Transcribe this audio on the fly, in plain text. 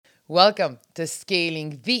Welcome to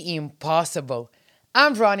Scaling the Impossible.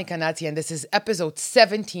 I'm Veronica Nati, and this is episode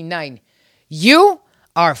 79. You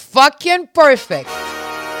are fucking perfect.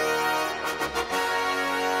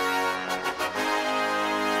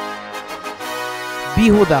 Be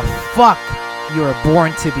who the fuck you were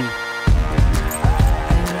born to be.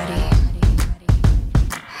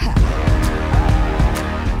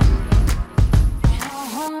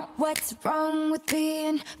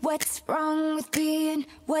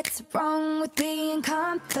 What's wrong with being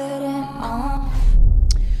confident?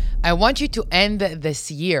 I want you to end this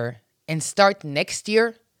year and start next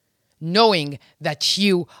year knowing that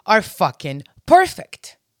you are fucking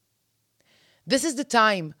perfect. This is the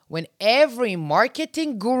time when every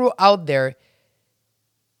marketing guru out there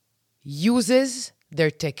uses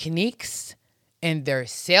their techniques and their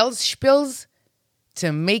sales spiels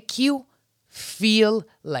to make you feel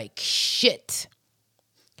like shit.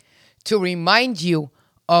 To remind you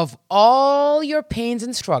of all your pains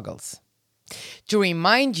and struggles. To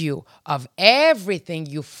remind you of everything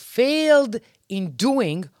you failed in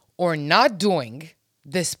doing or not doing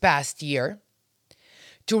this past year.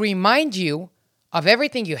 To remind you of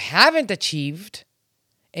everything you haven't achieved.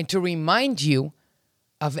 And to remind you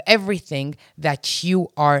of everything that you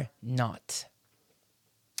are not.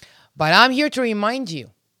 But I'm here to remind you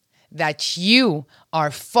that you are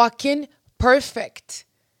fucking perfect.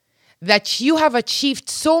 That you have achieved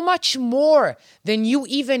so much more than you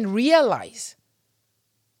even realize.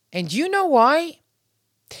 And you know why?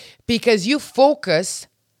 Because you focus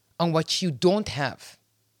on what you don't have.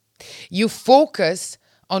 You focus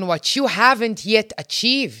on what you haven't yet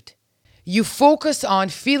achieved. You focus on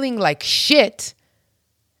feeling like shit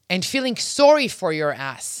and feeling sorry for your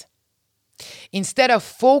ass. Instead of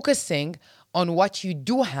focusing on what you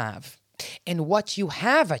do have and what you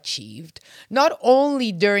have achieved, not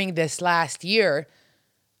only during this last year,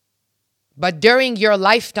 but during your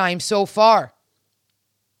lifetime so far.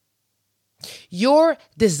 Your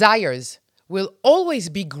desires will always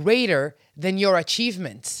be greater than your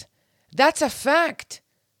achievements. That's a fact.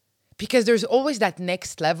 Because there's always that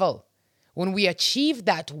next level. When we achieve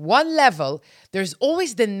that one level, there's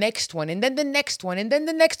always the next one, and then the next one, and then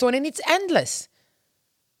the next one, and it's endless.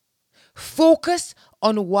 Focus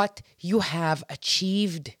on what you have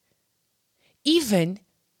achieved. Even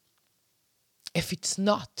if it's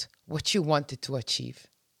not what you wanted to achieve.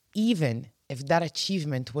 Even if that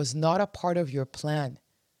achievement was not a part of your plan.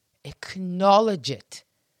 Acknowledge it.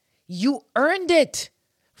 You earned it.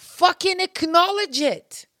 Fucking acknowledge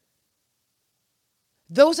it.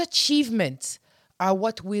 Those achievements are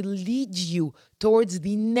what will lead you towards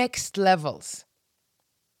the next levels.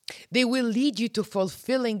 They will lead you to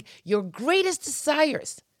fulfilling your greatest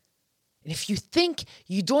desires. And if you think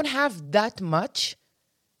you don't have that much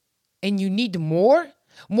and you need more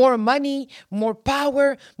money, more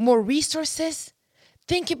power, more resources,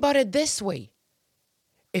 think about it this way.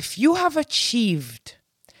 If you have achieved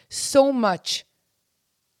so much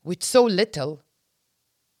with so little,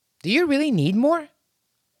 do you really need more?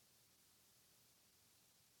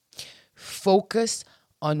 Focus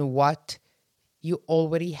on what you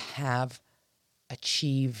already have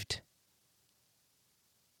achieved.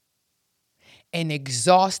 And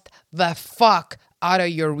exhaust the fuck out of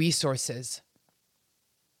your resources.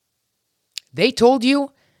 They told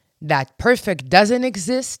you that perfect doesn't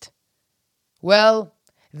exist. Well,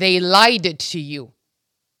 they lied to you.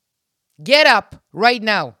 Get up right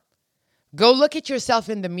now. Go look at yourself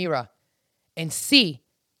in the mirror and see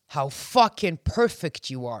how fucking perfect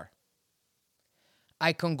you are.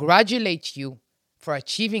 I congratulate you for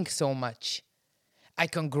achieving so much. I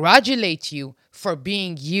congratulate you for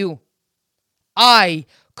being you. I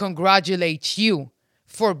congratulate you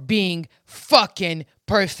for being fucking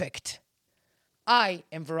perfect. I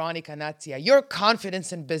am Veronica Natia, your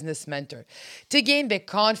confidence and business mentor. To gain the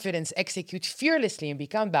confidence, execute fearlessly, and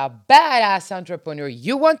become the badass entrepreneur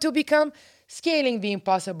you want to become, Scaling the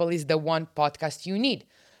Impossible is the one podcast you need.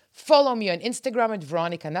 Follow me on Instagram at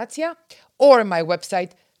Veronica Natia or my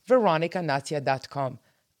website, veronicanatia.com.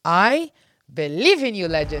 I believe in you,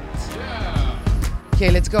 legend. Okay,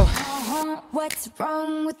 let's go. What's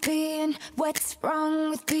wrong with being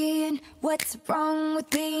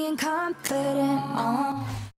confident?